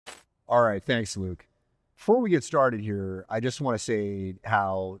All right, thanks, Luke. Before we get started here, I just want to say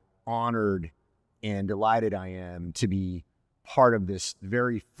how honored and delighted I am to be part of this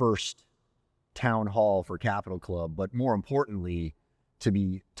very first town hall for Capital Club, but more importantly, to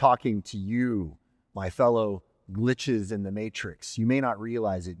be talking to you, my fellow glitches in the matrix. You may not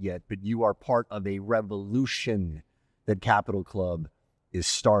realize it yet, but you are part of a revolution that Capital Club is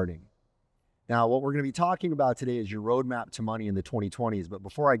starting. Now, what we're going to be talking about today is your roadmap to money in the 2020s. But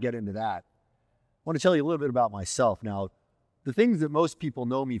before I get into that, I want to tell you a little bit about myself. Now, the things that most people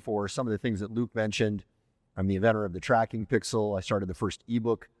know me for are some of the things that Luke mentioned. I'm the inventor of the tracking pixel. I started the first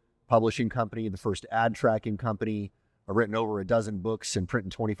ebook publishing company, the first ad tracking company. I've written over a dozen books in print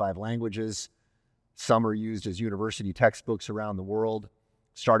in 25 languages. Some are used as university textbooks around the world.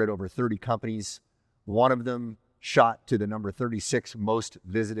 Started over 30 companies. One of them shot to the number 36 most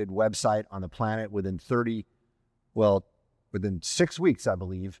visited website on the planet within 6 weeks, I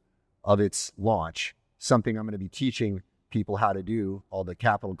believe, of its launch. Something I'm going to be teaching people how to do, all the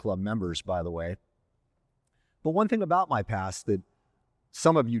Capital Club members, by the way. But one thing about my past that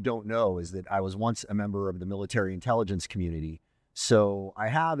some of you don't know is that I was once a member of the military intelligence community. So I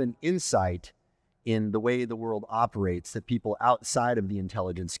have an insight in the way the world operates that people outside of the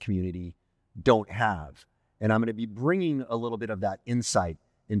intelligence community don't have. And I'm going to be bringing a little bit of that insight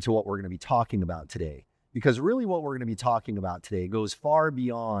into what we're going to be talking about today. Because really what we're going to be talking about today goes far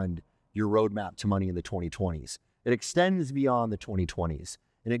beyond your roadmap to money in the 2020s. It extends beyond the 2020s.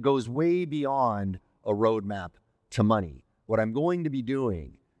 And it goes way beyond a roadmap to money. What I'm going to be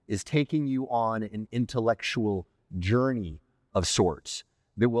doing is taking you on an intellectual journey of sorts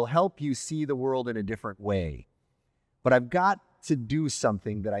that will help you see the world in a different way. But I've got to do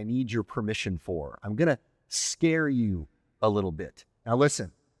something that I need your permission for. I'm going to scare you a little bit. Now listen,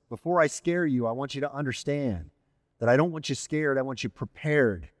 before I scare you, I want you to understand that I don't want you scared, I want you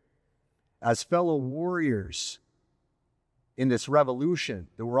prepared. As fellow warriors in this revolution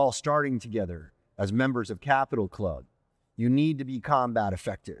that we're all starting together as members of Capital Club, you need to be combat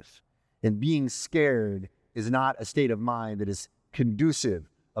effective. And being scared is not a state of mind that is conducive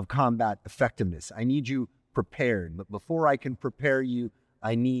of combat effectiveness. I need you prepared, but before I can prepare you,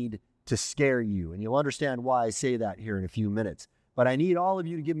 I need to scare you. And you'll understand why I say that here in a few minutes. But I need all of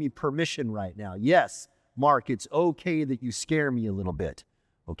you to give me permission right now. Yes, Mark, it's okay that you scare me a little bit.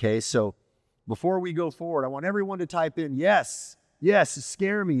 Okay, so before we go forward, I want everyone to type in, yes,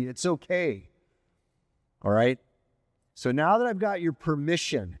 scare me, it's okay. All right? So now that I've got your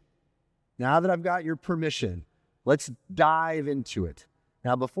permission, let's dive into it.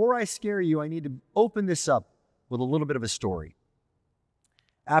 Now, before I scare you, I need to open this up with a little bit of a story.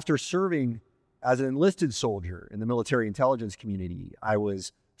 After serving as an enlisted soldier in the military intelligence community, I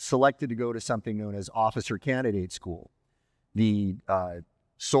was selected to go to something known as officer candidate school. The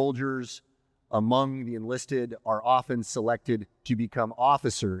soldiers among the enlisted are often selected to become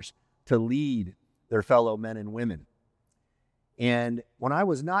officers to lead their fellow men and women. And when I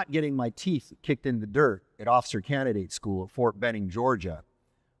was not getting my teeth kicked in the dirt at officer candidate school at Fort Benning, Georgia,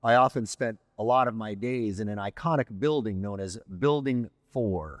 I often spent a lot of my days in an iconic building known as Building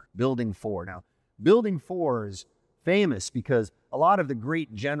 4. Now, Building 4 is famous because a lot of the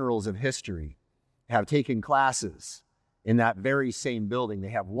great generals of history have taken classes in that very same building. They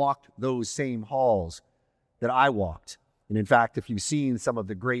have walked those same halls that I walked. And in fact, if you've seen some of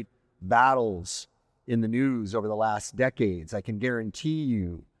the great battles in the news over the last decades, I can guarantee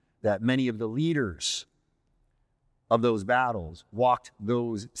you that many of the leaders of those battles walked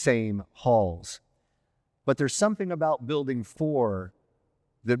those same halls. But there's something about Building 4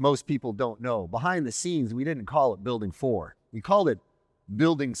 that most people don't know. Behind the scenes, we didn't call it Building 4. We called it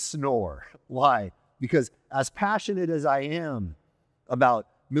Building Snore. Why? Because as passionate as I am about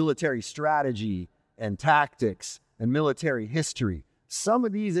military strategy and tactics and military history, some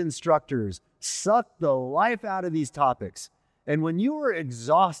of these instructors suck the life out of these topics. And when you were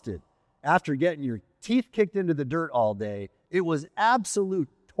exhausted after getting your teeth kicked into the dirt all day, it was absolute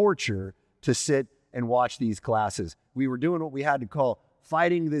torture to sit and watch these classes. We were doing what we had to call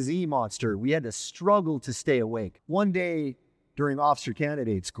fighting the Z monster. We had to struggle to stay awake. One day during officer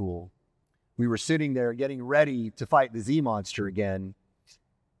candidate school, we were sitting there getting ready to fight the Z monster again,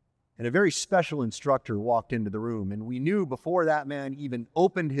 and a very special instructor walked into the room, and we knew before that man even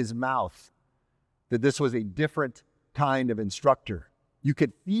opened his mouth that this was a different kind of instructor. You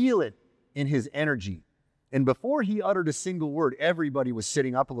could feel it in his energy. And before he uttered a single word, everybody was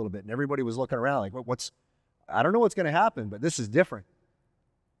sitting up a little bit, and everybody was looking around like, I don't know what's going to happen, but this is different.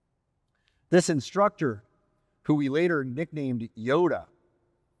 This instructor, who we later nicknamed Yoda,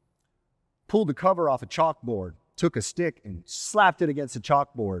 pulled the cover off a chalkboard, took a stick and slapped it against the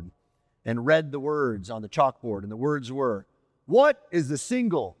chalkboard, and read the words on the chalkboard. And the words were, "What is the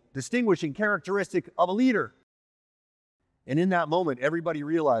single distinguishing characteristic of a leader?" And in that moment, everybody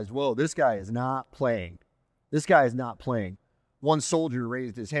realized, whoa, this guy is not playing. This guy is not playing. One soldier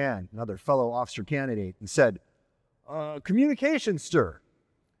raised his hand, another fellow officer candidate, and said, "Communication, sir."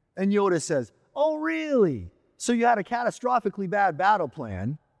 And Yoda says, "Oh, really? So you had a catastrophically bad battle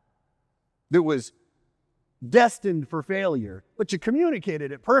plan that was destined for failure, but you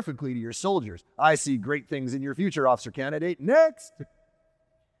communicated it perfectly to your soldiers. I see great things in your future, officer candidate. Next."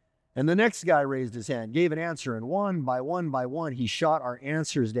 And the next guy raised his hand, gave an answer, and one by one, he shot our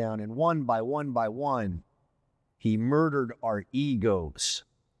answers down, and one by one, he murdered our egos.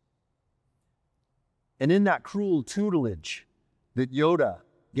 And in that cruel tutelage that Yoda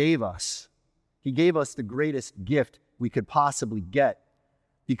gave us, he gave us the greatest gift we could possibly get,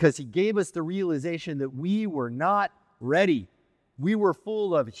 because he gave us the realization that we were not ready. We were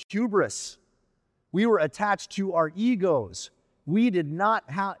full of hubris. We were attached to our egos. We did not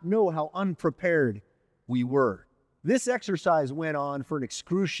know how unprepared we were. This exercise went on for an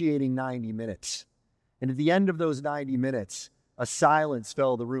excruciating 90 minutes. And at the end of those 90 minutes, a silence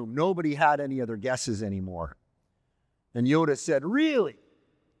fell the room. Nobody had any other guesses anymore. And Yoda said, "Really?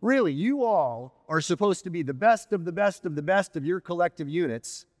 Really, you all are supposed to be the best of the best of the best of your collective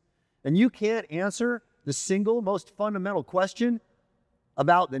units, and you can't answer the single most fundamental question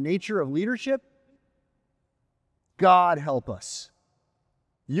about the nature of leadership? God help us.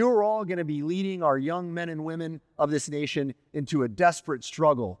 You're all going to be leading our young men and women of this nation into a desperate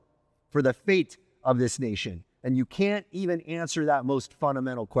struggle for the fate of this nation, and you can't even answer that most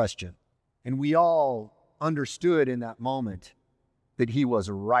fundamental question." And we all understood in that moment that he was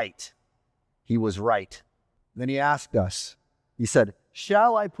right. He was right. Then he asked us, he said,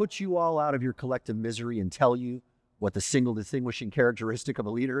 "Shall I put you all out of your collective misery and tell you what the single distinguishing characteristic of a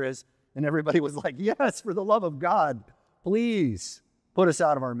leader is?" And everybody was like, "Yes, for the love of God, please put us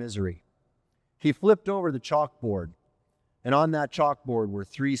out of our misery." He flipped over the chalkboard, and on that chalkboard were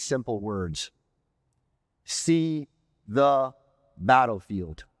 3 simple words: "See the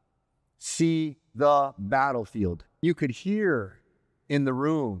battlefield." See the battlefield. You could hear in the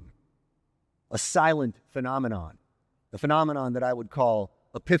room a silent phenomenon, a phenomenon that I would call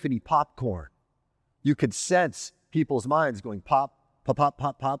epiphany popcorn. You could sense people's minds going pop, pop, pop,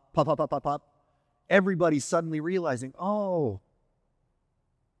 pop, pop, pop, pop, pop, pop, pop. Everybody suddenly realizing, oh,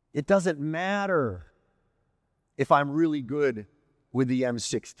 it doesn't matter if I'm really good with the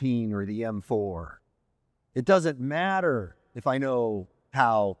M16 or the M4. It doesn't matter if I know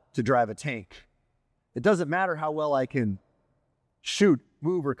how to drive a tank. It doesn't matter how well I can shoot,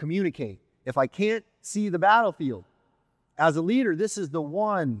 move, or communicate. If I can't see the battlefield, as a leader, this is the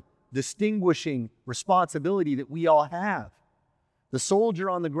one distinguishing responsibility that we all have. The soldier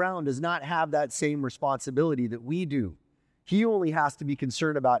on the ground does not have that same responsibility that we do. He only has to be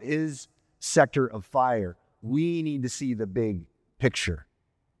concerned about his sector of fire. We need to see the big picture.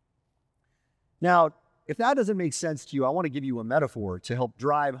 Now, if that doesn't make sense to you, I want to give you a metaphor to help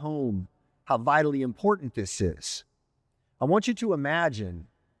drive home how vitally important this is. I want you to imagine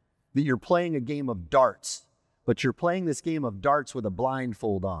that you're playing a game of darts, but you're playing this game of darts with a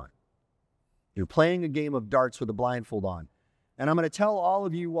blindfold on. You're playing a game of darts with a blindfold on. And I'm going to tell all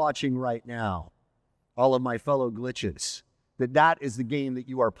of you watching right now, all of my fellow glitches, that that is the game that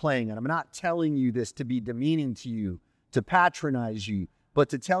you are playing. And I'm not telling you this to be demeaning to you, to patronize you, but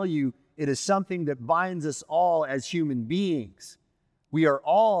to tell you it is something that binds us all as human beings. We are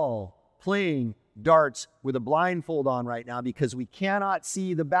all playing darts with a blindfold on right now because we cannot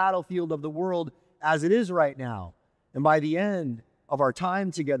see the battlefield of the world as it is right now. And by the end of our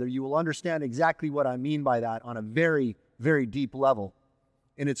time together, you will understand exactly what I mean by that on a very, very deep level.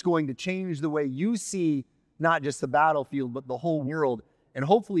 And it's going to change the way you see not just the battlefield, but the whole world, and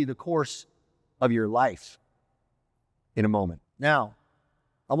hopefully the course of your life in a moment. Now,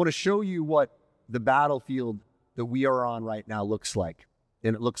 I want to show you what the battlefield that we are on right now looks like.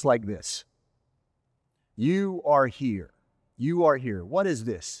 And it looks like this. You are here. You are here. What is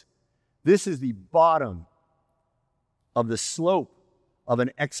this? This is the bottom of the slope of an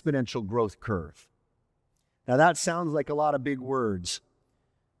exponential growth curve. Now that sounds like a lot of big words,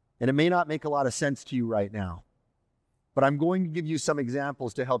 and it may not make a lot of sense to you right now, but I'm going to give you some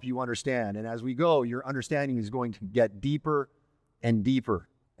examples to help you understand. And as we go, your understanding is going to get deeper and deeper,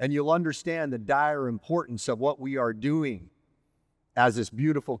 and you'll understand the dire importance of what we are doing as this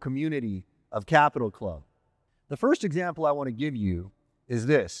beautiful community of Capital Club. The first example I want to give you is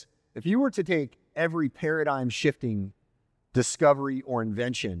this. If you were to take every paradigm-shifting discovery or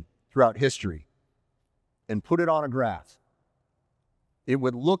invention throughout history and put it on a graph, it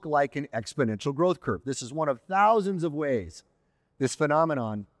would look like an exponential growth curve. This is one of thousands of ways this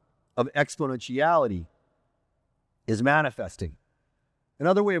phenomenon of exponentiality is manifesting.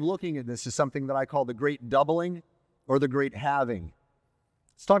 Another way of looking at this is something that I call the great doubling or the great halving.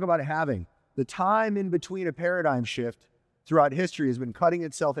 Let's talk about halving. The time in between a paradigm shift throughout history has been cutting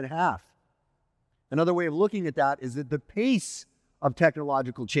itself in half. Another way of looking at that is that the pace of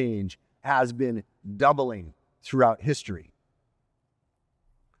technological change has been doubling throughout history.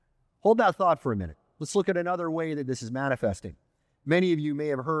 Hold that thought for a minute. Let's look at another way that this is manifesting. Many of you may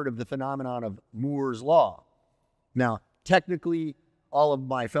have heard of the phenomenon of Moore's Law. Now, technically, all of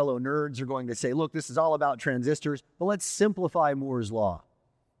my fellow nerds are going to say, look, this is all about transistors, but let's simplify Moore's Law.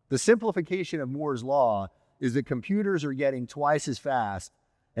 The simplification of Moore's Law is that computers are getting twice as fast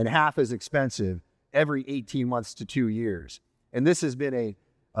and half as expensive every 18 months to 2 years. And this has been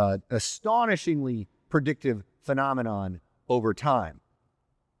an astonishingly predictive phenomenon over time.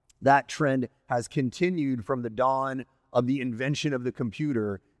 That trend has continued from the dawn of the invention of the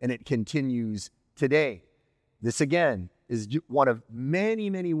computer, and it continues today. This, again, is one of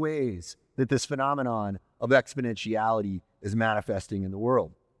many, many ways that this phenomenon of exponentiality is manifesting in the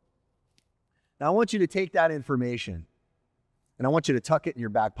world. Now, I want you to take that information, and I want you to tuck it in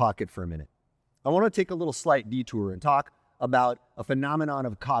your back pocket for a minute. I want to take a little slight detour and talk about a phenomenon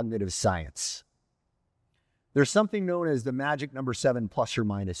of cognitive science. There's something known as the magic number 7 plus or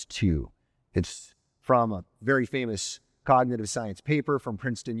minus 2. It's from a very famous cognitive science paper from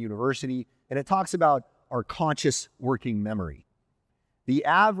Princeton University, and it talks about our conscious working memory. The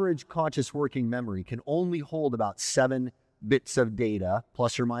average conscious working memory can only hold about 7 bits of data,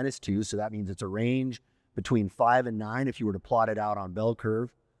 plus or minus 2, so that means it's a range between 5 and 9 if you were to plot it out on bell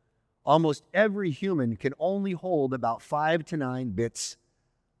curve. Almost every human can only hold about 5 to 9 bits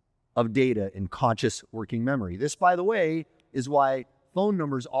of data in conscious working memory. This, by the way, is why phone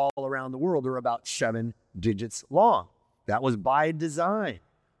numbers all around the world are about 7 digits long. That was by design.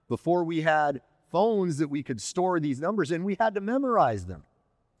 Before we had phones that we could store these numbers in, we had to memorize them.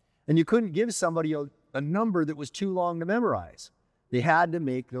 And you couldn't give somebody a number that was too long to memorize. They had to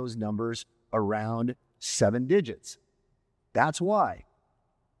make those numbers around 7 digits. That's why.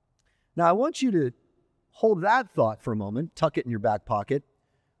 Now, I want you to hold that thought for a moment, tuck it in your back pocket.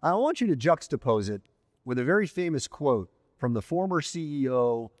 I want you to juxtapose it with a very famous quote from the former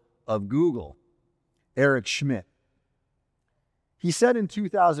CEO of Google, Eric Schmidt. He said in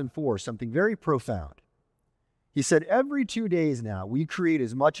 2004 something very profound. He said, every 2 days now, we create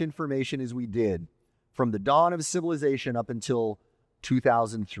as much information as we did from the dawn of civilization up until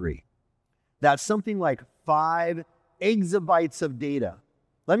 2003. That's something like 5 exabytes of data.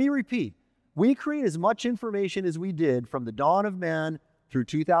 Let me repeat. We create as much information as we did from the dawn of man through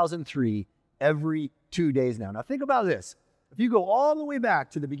 2003 every 2 days now. Now think about this. If you go all the way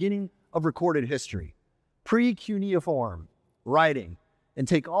back to the beginning of recorded history, pre-cuneiform writing, and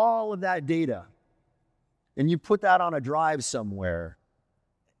take all of that data and you put that on a drive somewhere,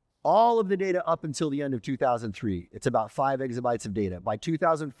 all of the data up until the end of 2003, it's about 5 exabytes of data. By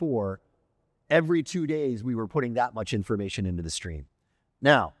 2004, every 2 days we were putting that much information into the stream.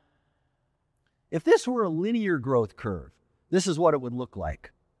 Now, if this were a linear growth curve, this is what it would look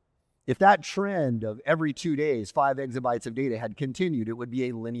like. If that trend of every 2 days, 5 exabytes of data had continued, it would be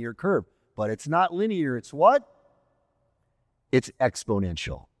a linear curve. But it's not linear. It's what? It's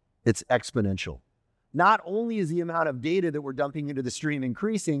exponential. It's exponential. Not only is the amount of data that we're dumping into the stream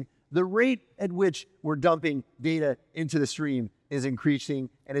increasing, the rate at which we're dumping data into the stream is increasing,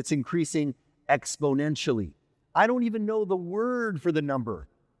 and it's increasing exponentially. I don't even know the word for the number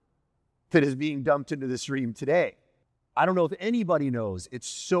that is being dumped into the stream today. I don't know if anybody knows. It's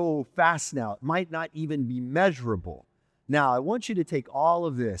so fast now. It might not even be measurable. Now, I want you to take all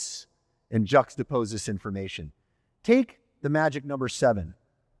of this and juxtapose this information. Take the magic number 7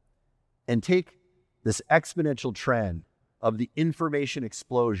 and take this exponential trend of the information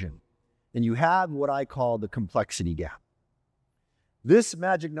explosion, and you have what I call the complexity gap. This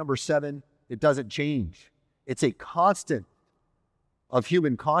magic number 7, it doesn't change. It's a constant of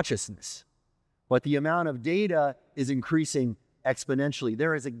human consciousness, but the amount of data is increasing exponentially.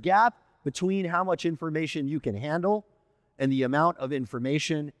 There is a gap between how much information you can handle and the amount of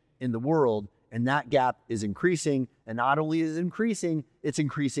information in the world, and that gap is increasing, and not only is it increasing, it's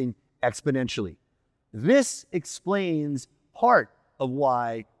increasing exponentially. This explains part of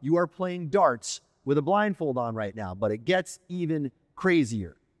why you are playing darts with a blindfold on right now, but it gets even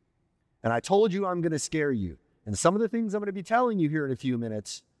crazier. And I told you I'm going to scare you. And some of the things I'm going to be telling you here in a few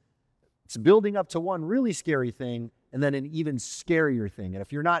minutes, it's building up to one really scary thing and then an even scarier thing. And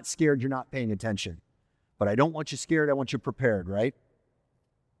if you're not scared, you're not paying attention. But I don't want you scared. I want you prepared, right?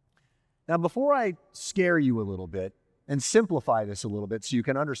 Now, before I scare you a little bit and simplify this a little bit so you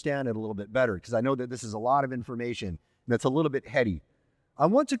can understand it a little bit better, because I know that this is a lot of information that's a little bit heady, I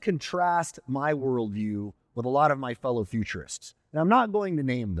want to contrast my worldview with a lot of my fellow futurists. And I'm not going to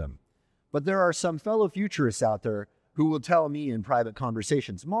name them, but there are some fellow futurists out there who will tell me in private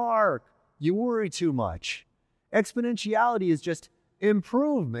conversations, Mark, you worry too much. Exponentiality is just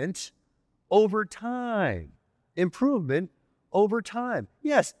improvement over time. Improvement over time.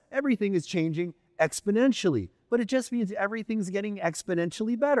 Yes, everything is changing exponentially, but it just means everything's getting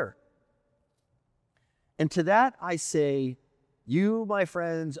exponentially better. And to that I say, you, my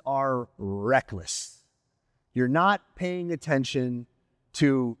friends, are reckless. You're not paying attention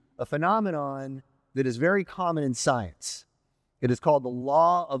to a phenomenon that is very common in science. It is called the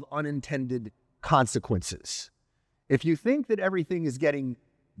law of unintended consequences. If you think that everything is getting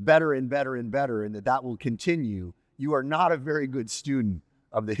better and better and better and that will continue, you are not a very good student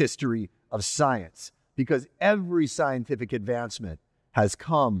of the history of science, because every scientific advancement has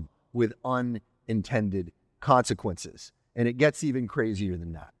come with unintended consequences. And it gets even crazier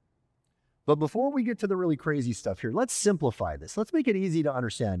than that. But before we get to the really crazy stuff here, let's simplify this. Let's make it easy to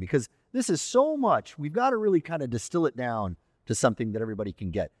understand, because this is so much. We've got to really kind of distill it down to something that everybody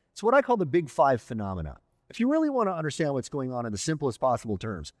can get. It's what I call the big five phenomena. If you really want to understand what's going on in the simplest possible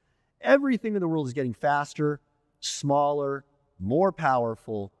terms, everything in the world is getting faster, smaller, more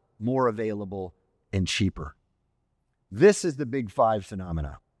powerful, more available, and cheaper. This is the big five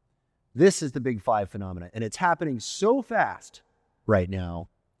phenomena. This is the big five phenomena. And it's happening so fast right now.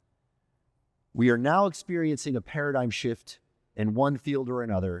 We are now experiencing a paradigm shift in one field or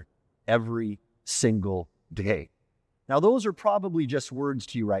another every single day. Now, those are probably just words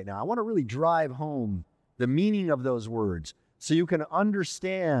to you right now. I want to really drive home the meaning of those words so you can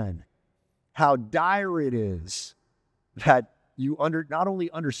understand how dire it is that you not only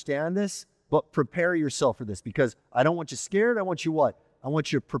understand this, but prepare yourself for this. Because I don't want you scared. I want you what? I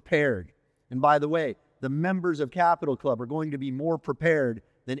want you prepared. And by the way, the members of Capital Club are going to be more prepared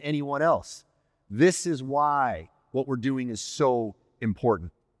than anyone else. This is why what we're doing is so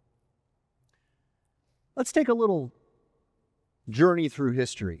important. Let's take a little journey through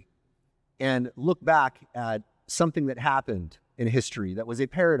history and look back at something that happened in history that was a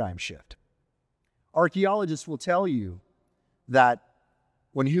paradigm shift. Archaeologists will tell you that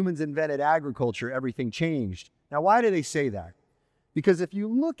when humans invented agriculture, everything changed. Now, why do they say that? Because if you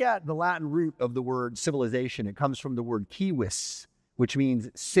look at the Latin root of the word civilization, it comes from the word civis, which means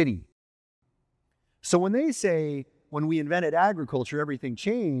city. So when they say, when we invented agriculture, everything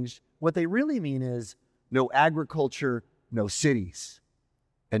changed, what they really mean is no agriculture, no cities.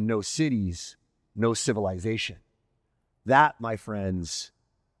 And no cities, no civilization. That, my friends,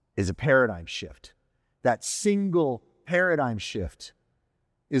 is a paradigm shift. That single paradigm shift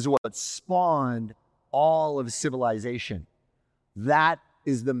is what spawned all of civilization. That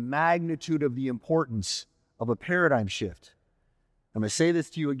is the magnitude of the importance of a paradigm shift. I'm going to say this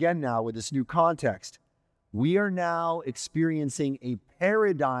to you again now with this new context. We are now experiencing a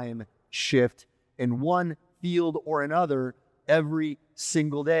paradigm shift in one field or another every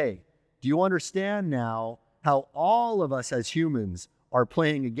single day. Do you understand now how all of us as humans are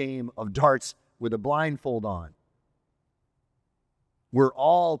playing a game of darts with a blindfold on? We're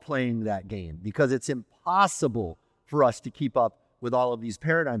all playing that game because it's impossible for us to keep up with all of these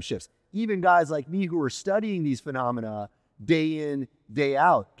paradigm shifts. Even guys like me who are studying these phenomena day in, day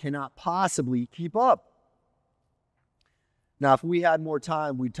out cannot possibly keep up. Now, if we had more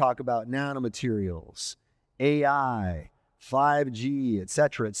time, we'd talk about nanomaterials, AI, 5G, et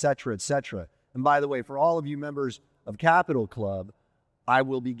cetera, et cetera, et cetera. And by the way, for all of you members of Capital Club, I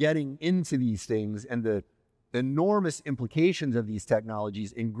will be getting into these things and the enormous implications of these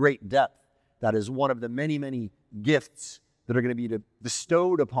technologies in great depth. That is one of the many, many gifts that are going to be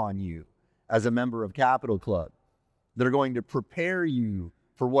bestowed upon you as a member of Capital Club, that are going to prepare you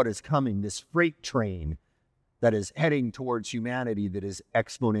for what is coming, this freight train that is heading towards humanity, that is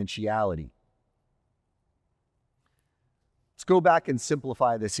exponentiality. Let's go back and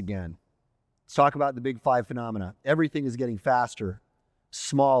simplify this again. Let's talk about the big five phenomena. Everything is getting faster,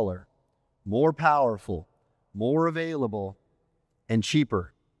 smaller, more powerful, more available, and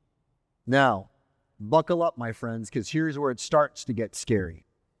cheaper. Now, buckle up, my friends, because here's where it starts to get scary.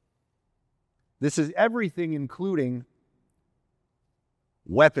 This is everything, including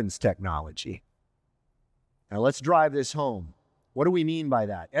weapons technology. Now, let's drive this home. What do we mean by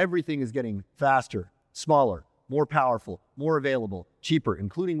that? Everything is getting faster, smaller, more powerful, more available, cheaper,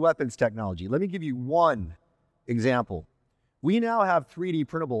 including weapons technology. Let me give you one example. We now have 3D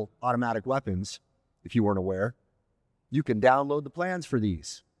printable automatic weapons, if you weren't aware. You can download the plans for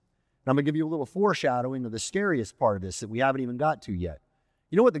these. I'm going to give you a little foreshadowing of the scariest part of this that we haven't even got to yet.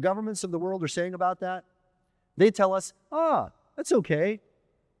 You know what the governments of the world are saying about that? They tell us, that's okay.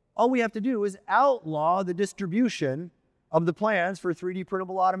 All we have to do is outlaw the distribution of the plans for 3D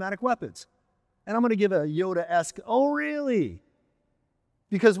printable automatic weapons. And I'm going to give a Yoda-esque, oh, really?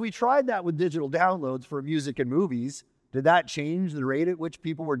 Because we tried that with digital downloads for music and movies. Did that change the rate at which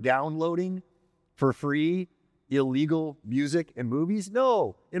people were downloading for free illegal music and movies?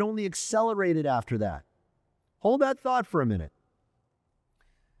 No, it only accelerated after that. Hold that thought for a minute.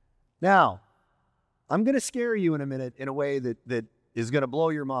 Now, I'm going to scare you in a minute in a way that is going to blow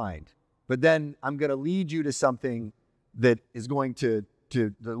your mind. But then I'm going to lead you to something that is going to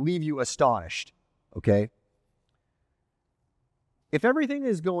leave you astonished, okay? If everything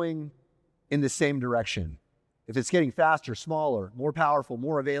is going in the same direction, if it's getting faster, smaller, more powerful,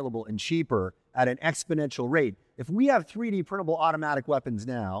 more available, and cheaper at an exponential rate, if we have 3D printable automatic weapons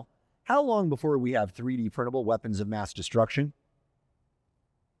now, how long before we have 3D printable weapons of mass destruction?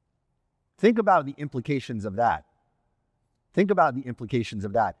 Think about the implications of that. Think about the implications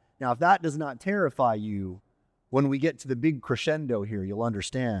of that. Now, if that does not terrify you, when we get to the big crescendo here, you'll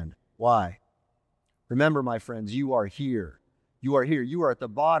understand why. Remember, my friends, you are here. You are here. You are at the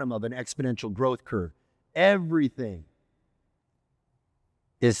bottom of an exponential growth curve. Everything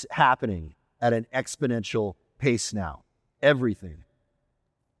is happening at an exponential pace now. Everything.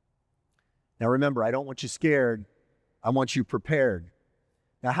 Now, remember, I don't want you scared. I want you prepared.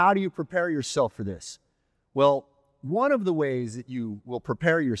 Now, how do you prepare yourself for this? Well, one of the ways that you will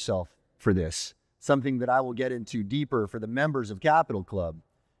prepare yourself for this, something that I will get into deeper for the members of Capital Club,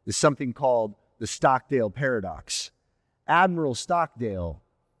 is something called the Stockdale Paradox. Admiral Stockdale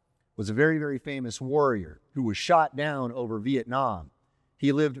was a very, very famous warrior who was shot down over Vietnam.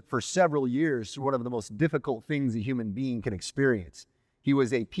 He lived for several years through one of the most difficult things a human being can experience. He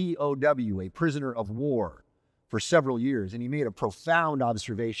was a POW, a prisoner of war, for several years, and he made a profound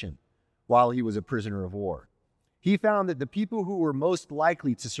observation while he was a prisoner of war. He found that the people who were most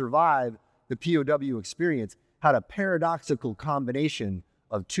likely to survive the POW experience had a paradoxical combination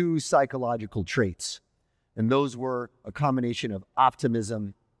of two psychological traits. And those were a combination of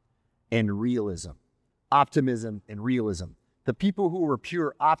optimism and realism. Optimism and realism. The people who were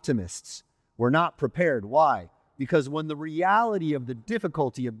pure optimists were not prepared. Why? Because when the reality of the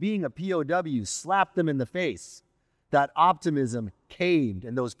difficulty of being a POW slapped them in the face, that optimism caved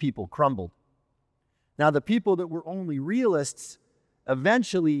and those people crumbled. Now, the people that were only realists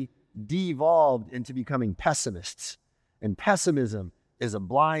eventually devolved into becoming pessimists. And pessimism is a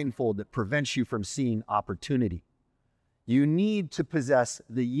blindfold that prevents you from seeing opportunity. You need to possess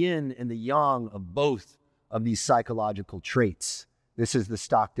the yin and the yang of both of these psychological traits. This is the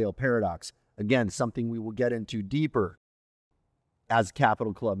Stockdale Paradox. Again, something we will get into deeper as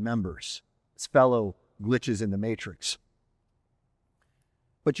Capital Club members, as fellow glitches in the matrix.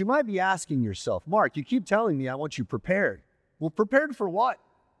 But you might be asking yourself, Mark, you keep telling me I want you prepared. Well, prepared for what?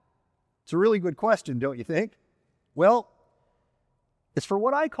 It's a really good question, don't you think? Well, it's for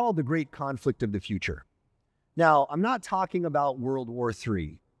what I call the great conflict of the future. Now, I'm not talking about World War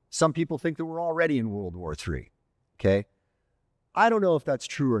III. Some people think that we're already in World War III, okay? I don't know if that's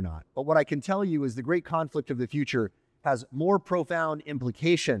true or not, but what I can tell you is the great conflict of the future has more profound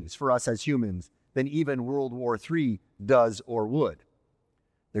implications for us as humans than even World War III does or would.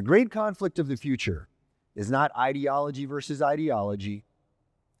 The great conflict of the future is not ideology versus ideology.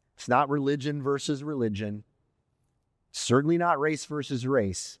 It's not religion versus religion. Certainly not race versus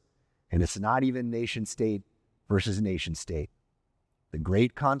race. And it's not even nation state versus nation state. The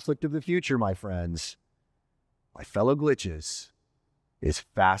great conflict of the future, my friends, my fellow glitches, is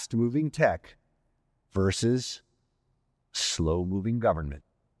fast-moving tech versus slow-moving government.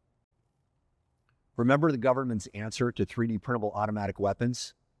 Remember the government's answer to 3D printable automatic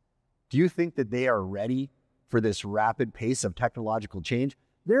weapons? Do you think that they are ready for this rapid pace of technological change?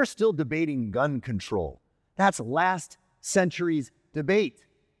 They're still debating gun control. That's last century's debate.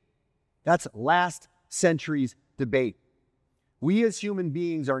 That's last century's debate. We as human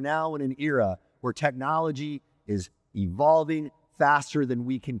beings are now in an era where technology is evolving faster than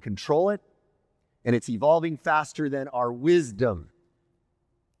we can control it, and it's evolving faster than our wisdom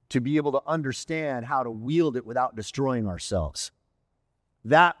to be able to understand how to wield it without destroying ourselves.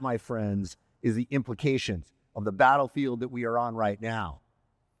 That, my friends, is the implications of the battlefield that we are on right now.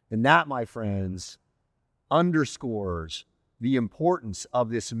 And that, my friends, underscores the importance of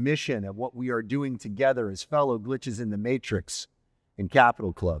this mission of what we are doing together as fellow glitches in the matrix in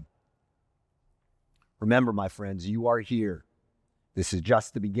Capital Club. Remember, my friends, you are here. This is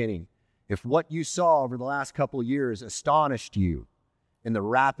just the beginning. If what you saw over the last couple of years astonished you, in the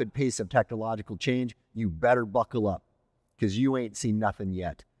rapid pace of technological change, you better buckle up because you ain't seen nothing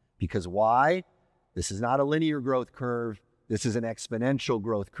yet. Because why? This is not a linear growth curve. This is an exponential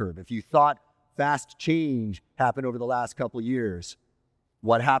growth curve. If you thought fast change happened over the last couple of years,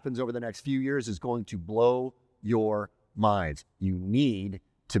 what happens over the next few years is going to blow your minds. You need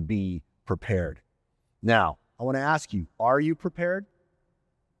to be prepared. Now, I want to ask you, are you prepared?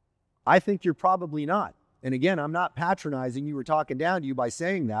 I think you're probably not. And again, I'm not patronizing you or talking down to you by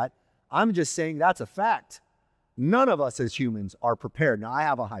saying that. I'm just saying that's a fact. None of us as humans are prepared. Now, I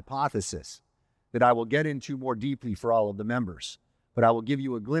have a hypothesis that I will get into more deeply for all of the members, but I will give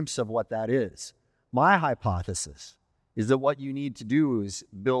you a glimpse of what that is. My hypothesis is that what you need to do is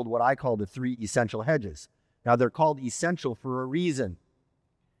build what I call the 3 essential hedges. Now, they're called essential for a reason.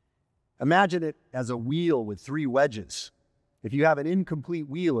 Imagine it as a wheel with 3 wedges. If you have an incomplete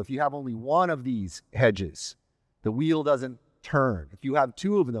wheel, if you have only one of these hedges, the wheel doesn't turn. If you have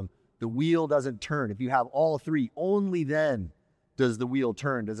 2 of them, the wheel doesn't turn. If you have all 3, only then does the wheel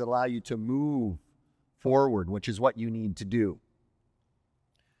turn. Does it allow you to move forward, which is what you need to do.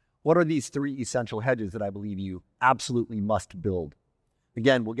 What are these 3 essential hedges that I believe you absolutely must build?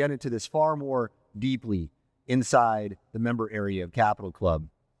 Again, we'll get into this far more deeply inside the member area of Capital Club.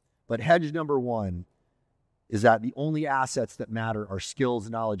 But hedge number 1 is that the only assets that matter are skills,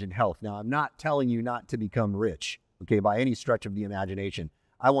 knowledge, and health. Now, I'm not telling you not to become rich, okay, by any stretch of the imagination.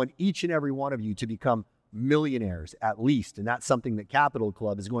 I want each and every one of you to become millionaires at least, and that's something that Capital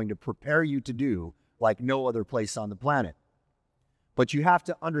Club is going to prepare you to do like no other place on the planet. But you have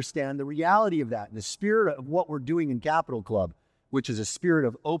to understand the reality of that and the spirit of what we're doing in Capital Club, which is a spirit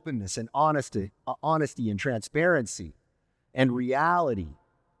of openness and honesty and transparency and reality.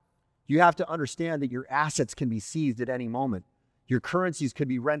 You have to understand that your assets can be seized at any moment. Your currencies could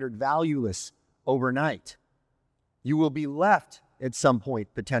be rendered valueless overnight. You will be left at some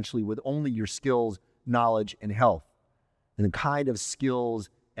point potentially with only your skills, knowledge, and health, and the kind of skills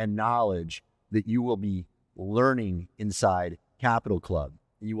and knowledge that you will be learning inside Capital Club.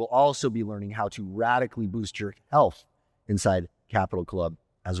 You will also be learning how to radically boost your health inside Capital Club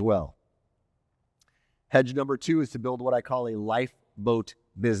as well. Hedge number 2 is to build what I call a lifeboat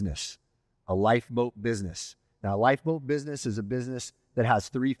business. A lifeboat business. Now, a lifeboat business is a business that has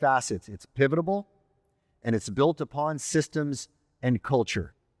 3 facets. It's pivotable, and it's built upon systems and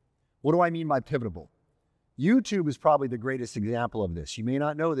culture. What do I mean by pivotable? YouTube is probably the greatest example of this. You may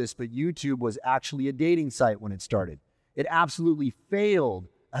not know this, but YouTube was actually a dating site when it started. It absolutely failed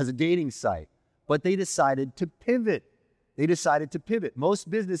as a dating site, but they decided to pivot. Most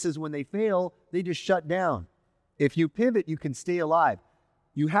businesses, when they fail, they just shut down. If you pivot, you can stay alive.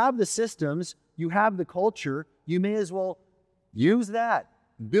 You have the systems, you have the culture, you may as well use that.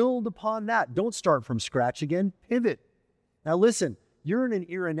 Build upon that. Don't start from scratch again. Pivot. Now listen, you're in an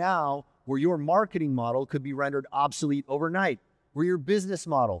era now where your marketing model could be rendered obsolete overnight, where your business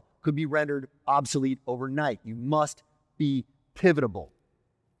model could be rendered obsolete overnight. You must be pivotable.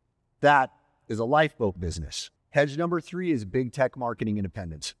 That is a lifeboat business. Hedge number 3 is big tech marketing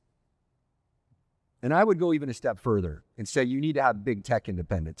independence. And I would go even a step further and say you need to have big tech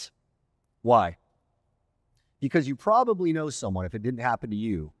independence. Why? Because you probably know someone, if it didn't happen to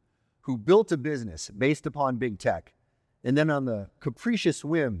you, who built a business based upon big tech, and then on the capricious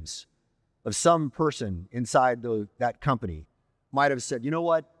whims of some person inside that company might have said, you know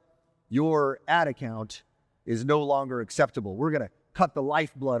what? Your ad account is no longer acceptable. We're going to cut the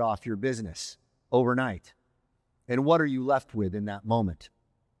lifeblood off your business overnight. And what are you left with in that moment?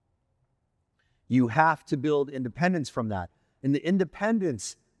 You have to build independence from that. And the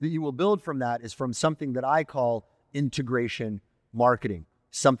independence that you will build from that is from something that I call integration marketing.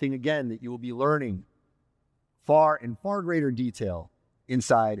 Something, again, that you will be learning in far greater detail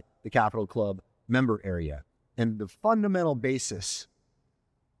inside the Capital Club member area. And the fundamental basis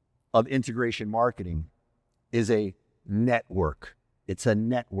of integration marketing is a network. It's a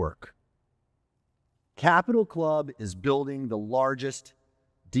network. Capital Club is building the largest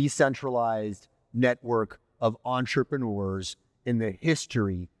decentralized network of entrepreneurs in the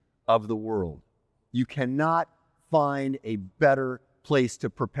history of the world. You cannot find a better place to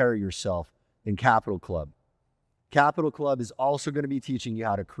prepare yourself than Capital Club. Capital Club is also going to be teaching you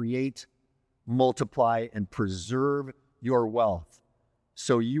how to create, multiply, and preserve your wealth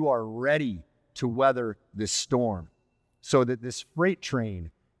so you are ready to weather this storm, so that this freight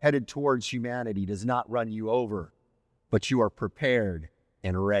train headed towards humanity does not run you over, but you are prepared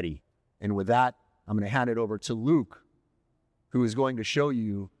and ready. And with that, I'm going to hand it over to Luke, who is going to show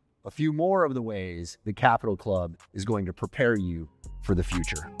you a few more of the ways the Capital Club is going to prepare you for the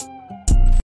future.